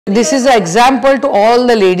This is an example to all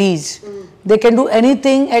the ladies. They can do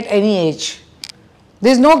anything at any age.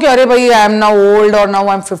 There is no कि अरे भाई I am now old or now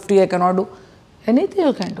I am 50, I cannot do. Anything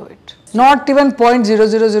you can do it. Not even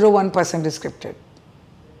 0.0001% is scripted.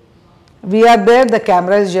 We are there, the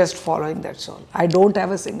camera is just following, that's all. I don't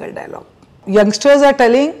have a single dialogue. Youngsters are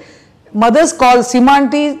telling, mothers call, Sima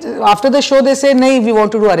auntie, after the show they say, nahi, we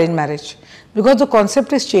want to do arranged marriage. Because the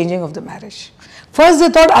concept is changing of the marriage. First they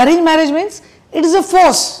thought arranged marriage means, it is a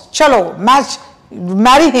force, chalo, match,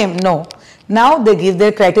 marry him, no. Now they give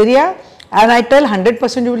their criteria and I tell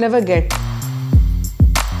 100% you will never get.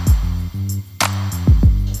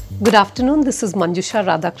 Good afternoon, this is Manjusha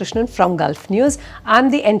Radhakrishnan from Gulf News.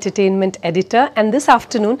 I'm the entertainment editor and this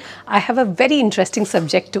afternoon I have a very interesting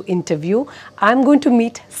subject to interview. I'm going to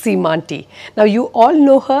meet Sima auntie. Now you all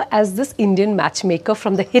know her as this Indian matchmaker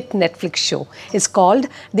from the hit Netflix show. It's called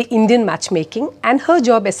the Indian Matchmaking and her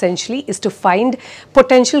job essentially is to find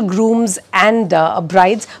potential grooms and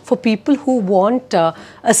brides for people who want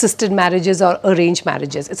assisted marriages or arranged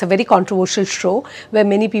marriages. It's a very controversial show where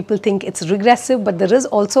many people think it's regressive, but there is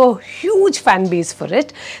also a huge fan base for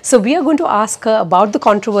it. So we are going to ask her about the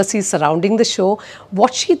controversies surrounding the show,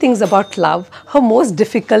 what she thinks about love, her most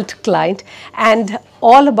difficult client, and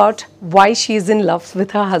all about why she is in love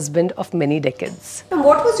with her husband of many decades. And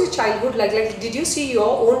what was your childhood like? Did you see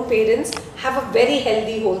your own parents have a very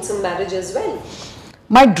healthy, wholesome marriage as well?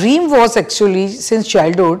 My dream was actually, since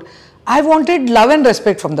childhood, I wanted love and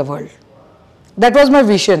respect from the world. That was my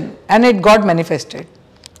vision and it got manifested.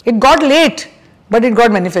 It got late, but it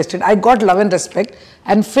got manifested. I got love and respect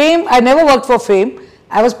and fame. I never worked for fame.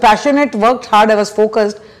 I was passionate, worked hard, I was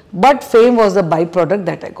focused, but fame was the byproduct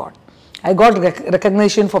that I got. I got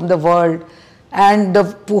recognition from the world and the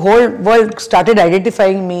whole world started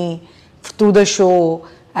identifying me through the show,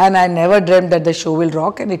 and I never dreamt that the show will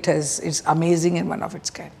rock, and it's amazing and one of its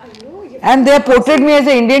kind. And they have portrayed me as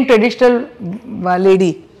an Indian traditional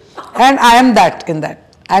lady, and I am that in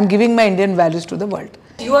that. I am giving my Indian values to the world.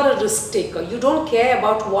 You are a risk taker. You don't care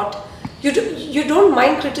about what you don't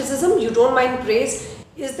mind criticism. You don't mind praise.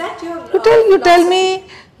 Is that your? You tell me,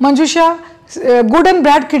 Manjusha, good and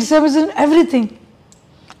bad criticism is in everything.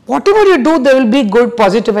 Whatever you do, there will be good,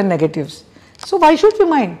 positive, and negatives. So why should we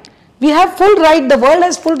mind? We have full right. The world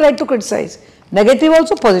has full right to criticize. Negative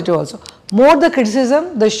also, positive also. More the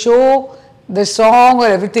criticism, the show, the song, or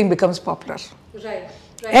everything becomes popular. Right.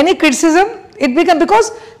 Any criticism, it becomes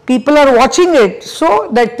because people are watching it, so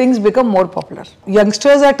that things become more popular.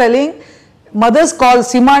 Youngsters are telling, mothers call,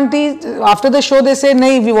 Sima auntie, after the show they say,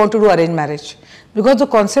 nahi, we want to do arranged marriage. Because the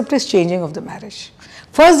concept is changing of the marriage.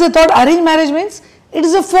 First they thought arranged marriage means, it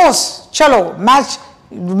is a force, chalo, match,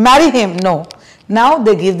 marry him, no. Now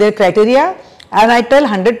they give their criteria and I tell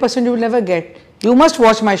 100% you will never get. You must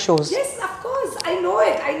watch my shows. Yes, of course, I know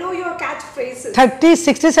it. I know your catchphrases. 30,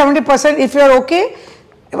 60, 70% if you are okay.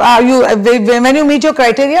 When you meet your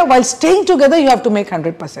criteria, while staying together, you have to make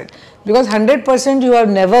 100%. Because 100% you have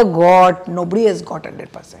never got, nobody has got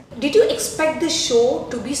 100%. Did you expect this show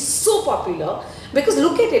to be so popular? Because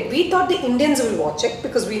look at it, we thought the Indians will watch it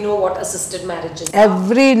because we know what assisted marriage is.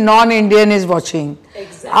 Every non-Indian is watching.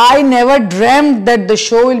 Exactly. I never dreamt that the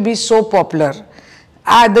show will be so popular.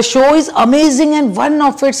 The show is amazing and one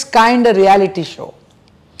of its kind, a reality show.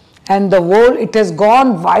 And the world, it has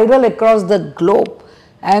gone viral across the globe.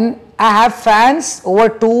 And I have fans over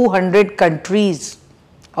 200 countries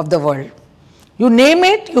of the world. You name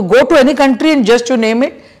it, you go to any country and just you name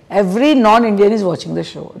it, every non-Indian is watching the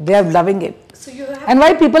show. They are loving it. So you have and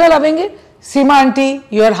why people are loving it? Sima auntie,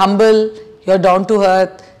 you are humble, you are down to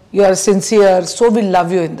earth, you are sincere, so we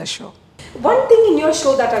love you in the show. One thing in your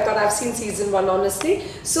show that I thought I've seen season 1 honestly,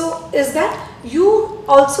 so is that you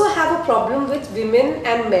also have a problem with women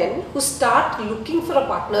and men who start looking for a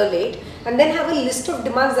partner late and then have a list of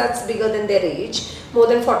demands that's bigger than their age, more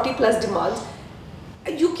than 40 plus demands.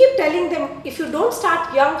 You keep telling them, if you don't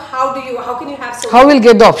start young, how can you have so How will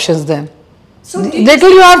get the options then? So little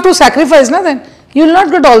you have to sacrifice, na, then you will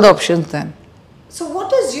not get all the options then. So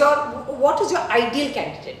what is your ideal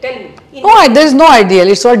candidate? Tell me. No, there is no ideal,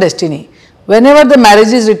 it's all destiny. Whenever the marriage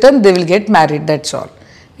is written, they will get married, that's all.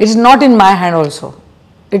 It's not in my hand also.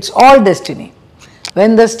 It's all destiny.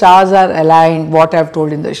 When the stars are aligned, what I have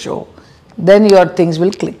told in the show, then your things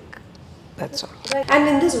will click. That's all. Right. And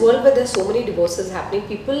in this world where there's so many divorces happening,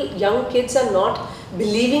 young kids are not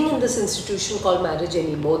believing in this institution called marriage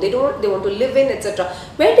anymore. They want to live in, etc.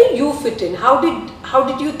 Where do you fit in? How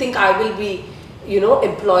did you think I will be,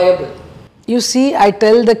 employable? You see, I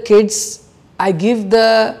tell the kids, I give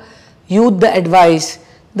the youth the advice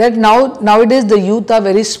that nowadays the youth are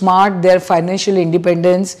very smart, they are financially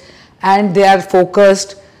independent and they are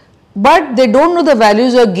focused. but they don't know the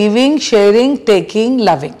values of giving, sharing, taking,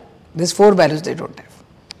 loving. These 4 values they don't have.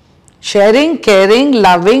 Sharing, caring,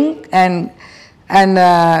 loving and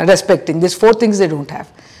respecting. These 4 things they don't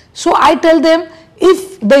have. So I tell them,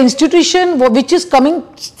 if the institution which is coming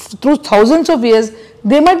through thousands of years,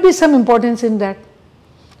 there might be some importance in that.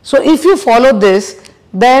 So if you follow this,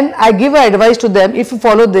 then I give advice to them, if you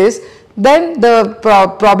follow this, then the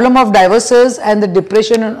problem of divorces and the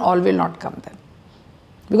depression and all will not come then.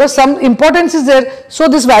 Because some importance is there. So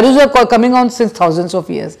these values are coming on since thousands of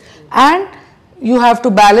years. And you have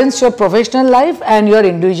to balance your professional life and your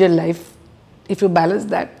individual life. If you balance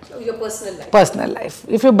that. Your personal life. Personal life.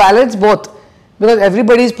 If you balance both, because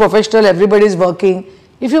everybody is professional, everybody is working.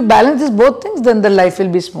 If you balance these both things, then the life will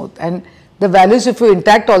be smooth. And the values, if you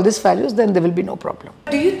intact all these values, then there will be no problem.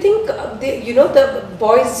 Do you think, the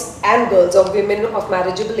boys and girls or women of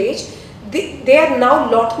marriageable age, they are now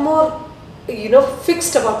a lot more,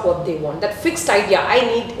 fixed about what they want. That fixed idea, I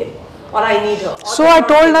need him or I need her. So I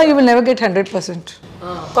told now you will never get 100%.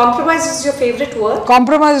 Compromise is your favorite word?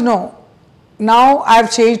 Compromise, no. Now I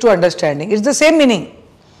have changed to understanding. It's the same meaning.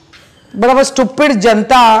 But our stupid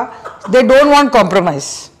janta, they don't want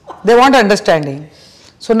compromise. They want understanding.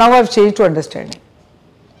 So now I have changed to understanding.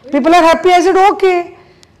 People are happy. I said, okay.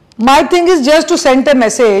 My thing is just to send a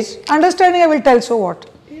message. Understanding I will tell, so what?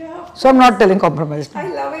 Yeah. So I'm not telling compromise now. I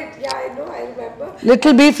love it. Yeah, I know. I remember.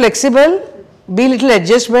 Little be flexible, be little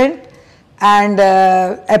adjustment and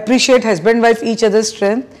appreciate husband-wife each other's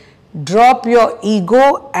strength. Drop your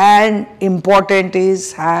ego and important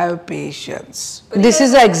is have patience. But this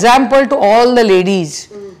is an example to all the ladies.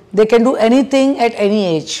 They can do anything at any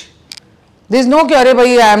age. There is no कि अरे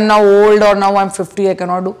भाई I am now old or now I am 50, I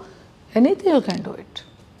cannot do. Anything you can do it.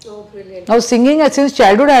 Oh, brilliant. Now singing since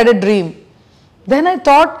childhood I had a dream. Then I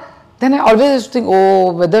thought, then I always used to think,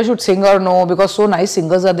 oh, whether I should sing or no, because so nice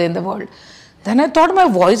singers are there in the world. Then I thought my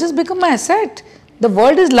voice has become my asset. The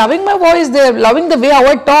world is loving my voice, they are loving the way how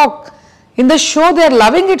I talk. In the show they are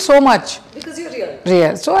loving it so much. Because you're real.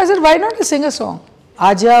 Real. So I said, why not I sing a song?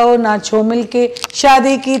 आ जाओ नाचो मिलके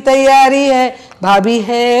शादी की तैयारी है भाभी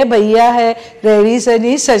है भैया है रेडी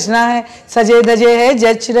सजी सजना है सजे धजे है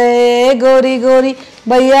जच रहे गोरी गोरी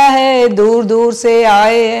भैया है दूर दूर से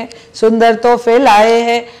आए हैं सुंदर तोहफे लाए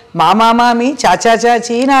हैं मामा मामी चाचा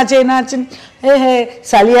चाची नाचे नाचन है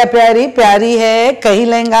सालिया प्यारी प्यारी है कहीं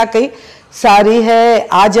लहंगा कहीं सारी है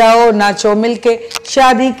आ जाओ नाचो मिलके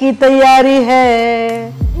शादी की तैयारी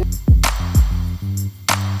है.